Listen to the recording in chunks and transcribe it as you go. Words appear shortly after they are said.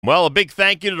Well, a big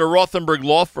thank you to the Rothenberg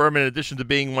Law Firm. In addition to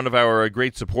being one of our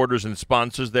great supporters and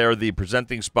sponsors, they are the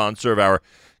presenting sponsor of our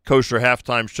Kosher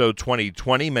Halftime Show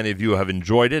 2020. Many of you have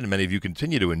enjoyed it, and many of you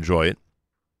continue to enjoy it.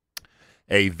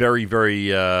 A very, very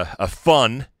a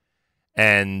fun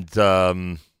and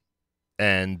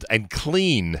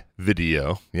clean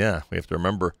video. Yeah, we have to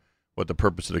remember what the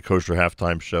purpose of the Kosher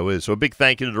Halftime Show is. So a big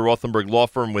thank you to the Rothenberg Law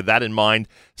Firm with that in mind.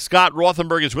 Scott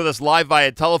Rothenberg is with us live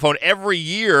via telephone. Every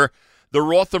year, the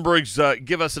Rothenbergs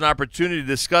give us an opportunity to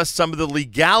discuss some of the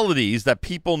legalities that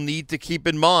people need to keep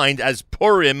in mind as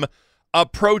Purim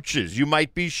approaches. You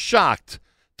might be shocked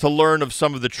to learn of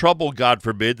some of the trouble, God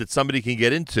forbid, that somebody can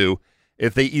get into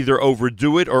if they either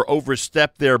overdo it or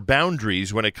overstep their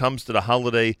boundaries when it comes to the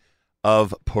holiday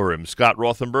of Purim. Scott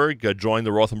Rothenberg joined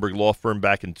the Rothenberg Law Firm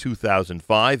back in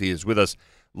 2005. He is with us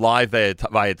live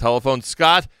via telephone.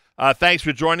 Scott, thanks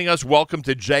for joining us. Welcome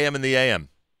to JM and the AM.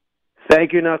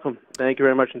 Thank you, Nachum. Thank you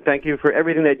very much, and thank you for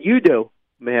everything that you do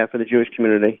on behalf of the Jewish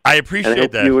community. I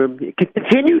appreciate that. You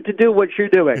continue to do what you're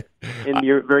doing in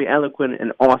your very eloquent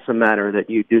and awesome manner that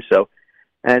you do so.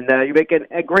 And you make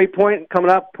a great point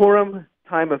coming up, Purim,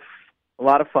 time of a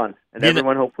lot of fun. And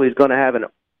everyone hopefully is going to have an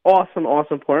awesome,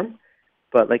 awesome Purim.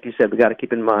 But like you said, we got to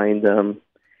keep in mind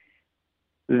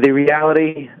the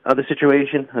reality of the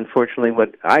situation. Unfortunately,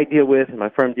 what I deal with and my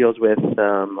firm deals with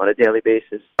on a daily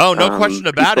basis. Oh, no question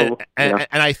about it. And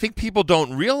I think people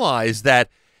don't realize that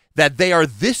they are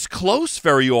this close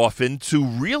very often to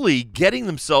really getting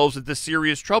themselves into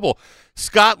serious trouble.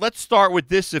 Scott, let's start with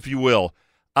this, if you will.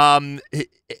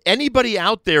 Anybody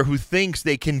out there who thinks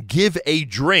they can give a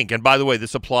drink, and by the way,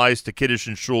 this applies to Kiddush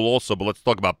and Shul also, but let's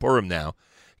talk about Purim now,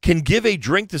 can give a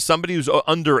drink to somebody who's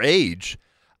underage,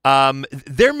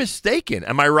 they're mistaken.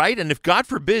 Am I right? And if, God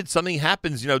forbid, something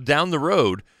happens, down the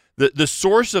road, the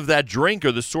source of that drink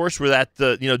or the source where that,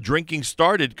 drinking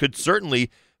started could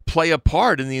certainly play a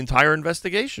part in the entire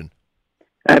investigation.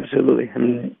 Absolutely. I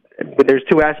mean, there's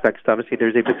two aspects. Obviously,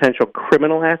 there's a potential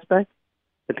criminal aspect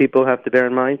that people have to bear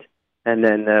in mind. And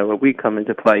then what we come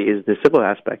into play is the civil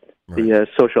aspect, right. The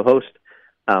social host.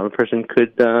 A person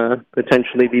could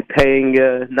potentially be paying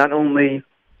not only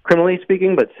criminally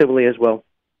speaking, but civilly as well.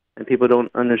 And people don't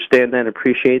understand that,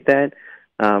 appreciate that.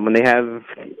 When they have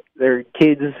their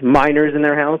kids, minors in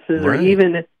their houses, right. Or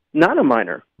even not a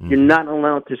minor, you're not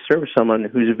allowed to serve someone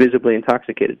who's visibly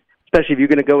intoxicated, especially if you're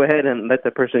going to go ahead and let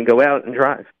the person go out and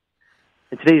drive.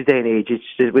 In today's day and age, it's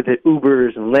just with the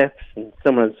Ubers and Lyfts and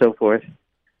so on and so forth.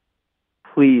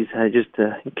 Please, I just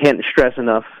can't stress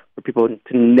enough for people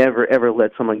to never, ever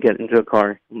let someone get into a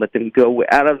car and let them go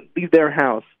leave their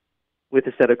house with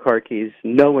a set of car keys,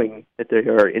 knowing that they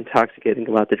are intoxicated and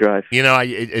go out to drive.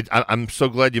 I'm so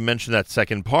glad you mentioned that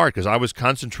second part, because I was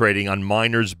concentrating on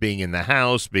minors being in the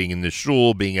house, being in the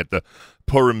shul, being at the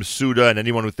Purim Suda, and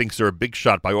anyone who thinks they're a big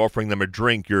shot by offering them a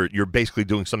drink, you're basically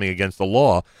doing something against the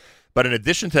law. But in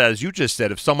addition to that, as you just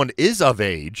said, if someone is of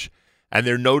age and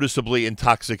they're noticeably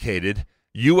intoxicated,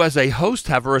 you as a host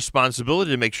have a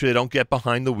responsibility to make sure they don't get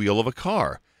behind the wheel of a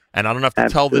car. And I don't have to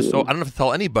tell this. I don't have to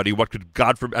tell anybody what could,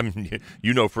 God forbid. I mean,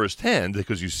 you know firsthand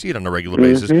because you see it on a regular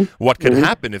basis. What could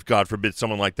happen if, God forbid,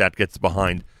 someone like that gets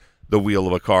behind the wheel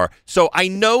of a car. So I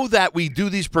know that we do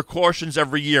these precautions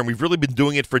every year, and we've really been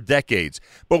doing it for decades.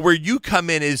 But where you come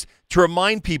in is to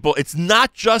remind people it's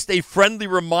not just a friendly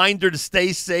reminder to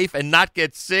stay safe and not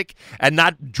get sick and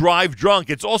not drive drunk.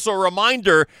 It's also a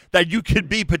reminder that you could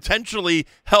be potentially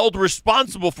held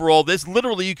responsible for all this.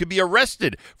 Literally, you could be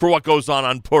arrested for what goes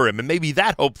on Purim. And maybe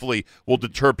that hopefully will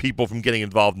deter people from getting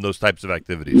involved in those types of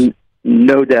activities.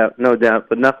 No doubt.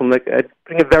 But nothing like, I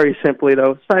think it very simply,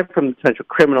 though, aside from the potential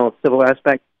criminal and civil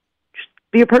aspect, just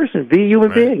be a person, be a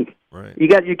human being. Right. You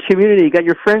got your community, you got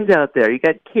your friends out there, you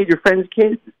got your friends'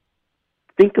 kids.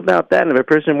 Think about that, and if a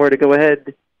person were to go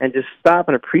ahead and just stop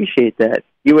and appreciate that,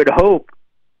 you would hope,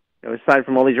 aside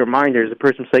from all these reminders, the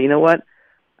person would say, you know what,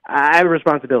 I have a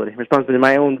responsibility to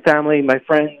my own family, my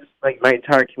friends, like my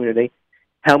entire community.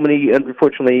 How many,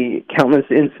 unfortunately, countless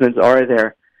incidents are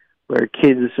there where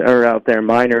kids are out there,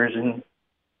 minors, and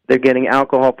they're getting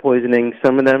alcohol poisoning.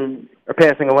 Some of them are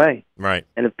passing away. Right.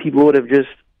 And if people would have just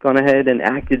gone ahead and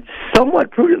acted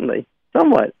somewhat prudently,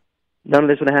 none of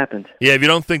this would have happened. Yeah, if you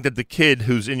don't think that the kid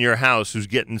who's in your house who's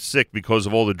getting sick because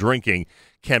of all the drinking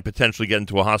can potentially get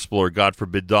into a hospital or, God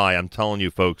forbid, die, I'm telling you,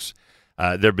 folks,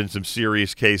 there have been some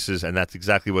serious cases, and that's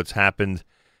exactly what's happened.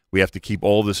 We have to keep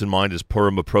all this in mind as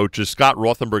Purim approaches. Scott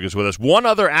Rothenberg is with us. One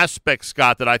other aspect,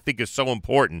 Scott, that I think is so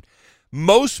important.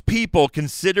 Most people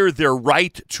consider their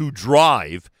right to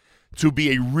drive to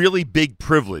be a really big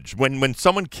privilege. When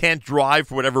someone can't drive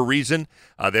for whatever reason,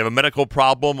 they have a medical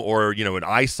problem or an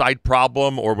eyesight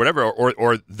problem or whatever,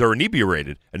 or they're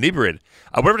inebriated,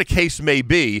 whatever the case may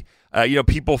be.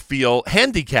 People feel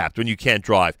handicapped when you can't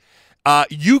drive.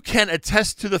 You can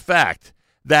attest to the fact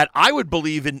that I would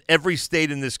believe in every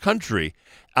state in this country,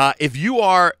 if you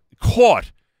are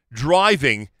caught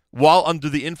driving while under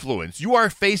the influence, you are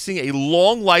facing a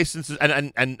long license,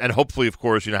 and hopefully, of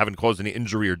course, haven't caused any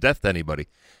injury or death to anybody.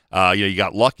 You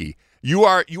got lucky. You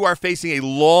are facing a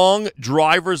long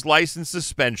driver's license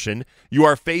suspension. You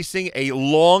are facing a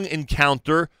long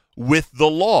encounter with the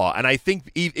law. And I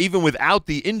think even without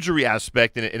the injury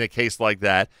aspect in a case like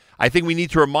that, I think we need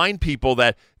to remind people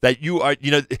that you are,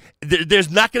 there's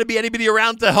not going to be anybody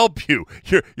around to help you.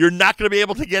 You're not going to be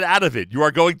able to get out of it. You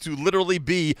are going to literally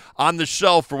be on the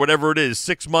shelf for whatever it is,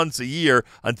 6 months, a year,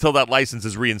 until that license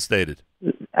is reinstated.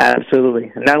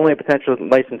 Absolutely. Not only a potential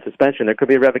license suspension, there could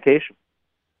be a revocation.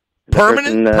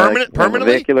 Permanently?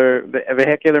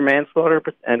 Vehicular manslaughter,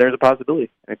 and there's a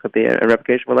possibility. It could be a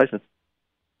revocation of a license.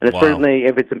 And it's certainly,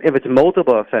 if it's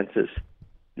multiple offenses,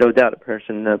 no doubt a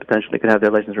person potentially could have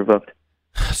their license revoked.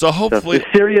 So hopefully, it's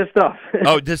serious stuff.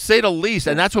 To say the least,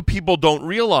 and that's what people don't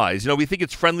realize. We think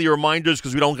it's friendly reminders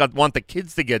because we don't want the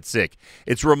kids to get sick.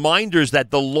 It's reminders that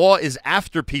the law is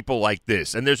after people like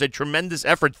this, and there's a tremendous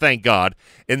effort, thank God,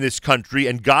 in this country.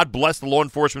 And God bless the law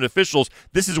enforcement officials.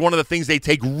 This is one of the things they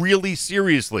take really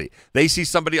seriously. They see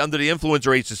somebody under the influence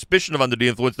or a suspicion of under the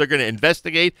influence, they're going to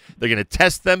investigate. They're going to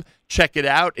test them, check it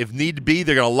out. If need be,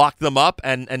 they're going to lock them up,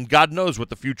 and God knows what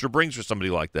the future brings for somebody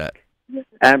like that.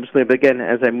 Absolutely. But again,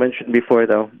 as I mentioned before,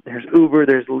 though, there's Uber,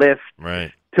 there's Lyft.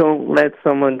 Right. Don't let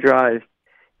someone drive.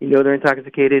 They're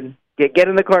intoxicated. Get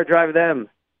in the car, drive them.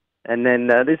 And then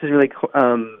this is really,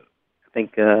 I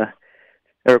think, a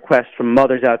request from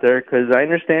mothers out there, because I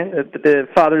understand that the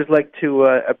fathers like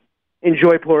to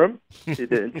enjoy Purim to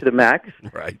the max.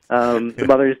 Right. The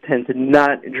mothers tend to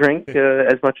not drink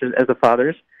as much as the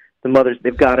fathers. The mothers,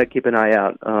 they've got to keep an eye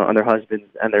out on their husbands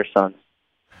and their sons.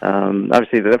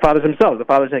 Obviously, the fathers themselves. The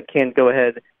fathers that can't go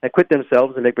ahead and quit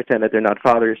themselves and they pretend that they're not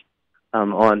fathers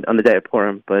on the day of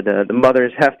Purim. But the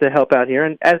mothers have to help out here,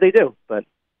 and as they do. But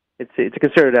it's a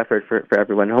concerted effort for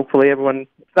everyone. Hopefully, everyone.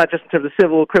 It's not just in terms of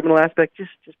civil, criminal aspect.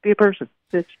 Just be a person.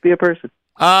 Just be a person.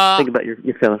 Think about your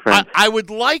fellow friends. I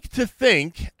would like to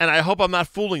think, and I hope I'm not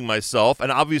fooling myself.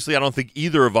 And obviously, I don't think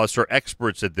either of us are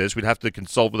experts at this. We'd have to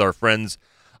consult with our friends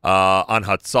on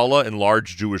Hatzalah in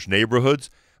large Jewish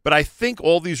neighborhoods. But I think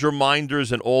all these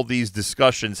reminders and all these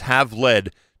discussions have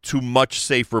led to much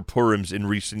safer Purims in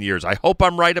recent years. I hope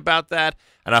I'm right about that,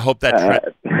 and I hope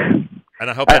that.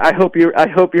 I hope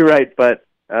you're right, but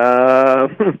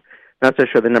not so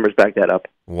sure the numbers back that up.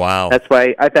 Wow. That's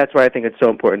why I think it's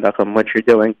so important, Nachum, what you're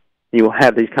doing. You will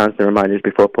have these constant reminders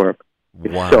before Purim.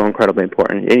 It's so incredibly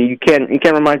important, and you can't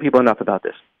remind people enough about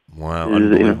this. Wow,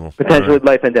 unbelievable. Potentially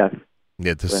life and death.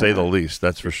 Yeah, to say the least,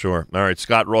 that's for sure. All right,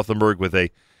 Scott Rothenberg with a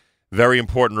very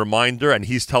important reminder, and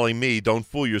he's telling me, don't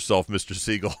fool yourself, Mr.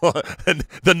 Siegel. And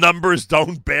the numbers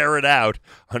don't bear it out.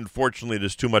 Unfortunately,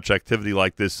 there's too much activity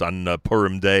like this on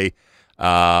Purim Day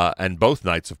and both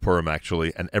nights of Purim,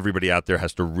 actually, and everybody out there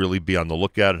has to really be on the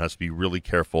lookout and has to be really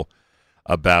careful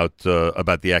about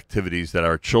the activities that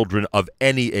our children of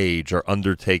any age are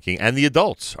undertaking and the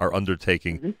adults are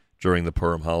undertaking during the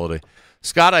Purim holiday.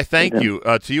 Scott, I thank you,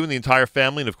 to you and the entire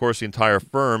family, and of course the entire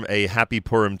firm, a happy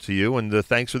Purim to you, and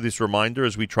thanks for this reminder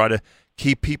as we try to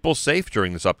keep people safe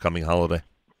during this upcoming holiday.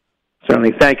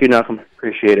 Certainly. Thank you, Nachum.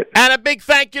 Appreciate it. And a big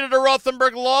thank you to the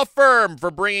Rothenberg Law Firm for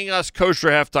bringing us Kosher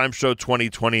Halftime Show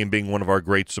 2020 and being one of our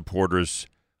great supporters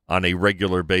on a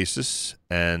regular basis.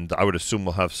 And I would assume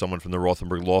we'll have someone from the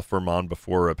Rothenberg Law Firm on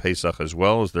before Pesach as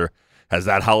well, as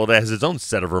that holiday has its own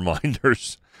set of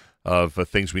reminders of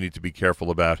things we need to be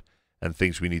careful about and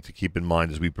things we need to keep in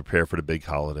mind as we prepare for the big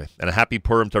holiday. And a happy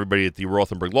Purim to everybody at the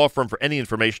Rothenberg Law Firm. For any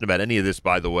information about any of this,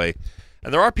 by the way,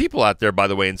 and there are people out there, by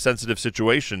the way, in sensitive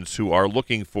situations who are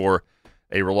looking for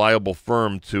a reliable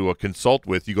firm to consult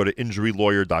with, you go to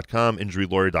injurylawyer.com,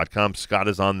 injurylawyer.com. Scott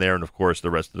is on there, and, of course, the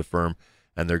rest of the firm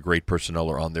and their great personnel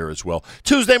are on there as well.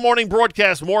 Tuesday morning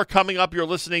broadcast, more coming up. You're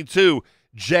listening to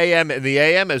JM in the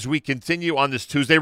AM as we continue on this Tuesday.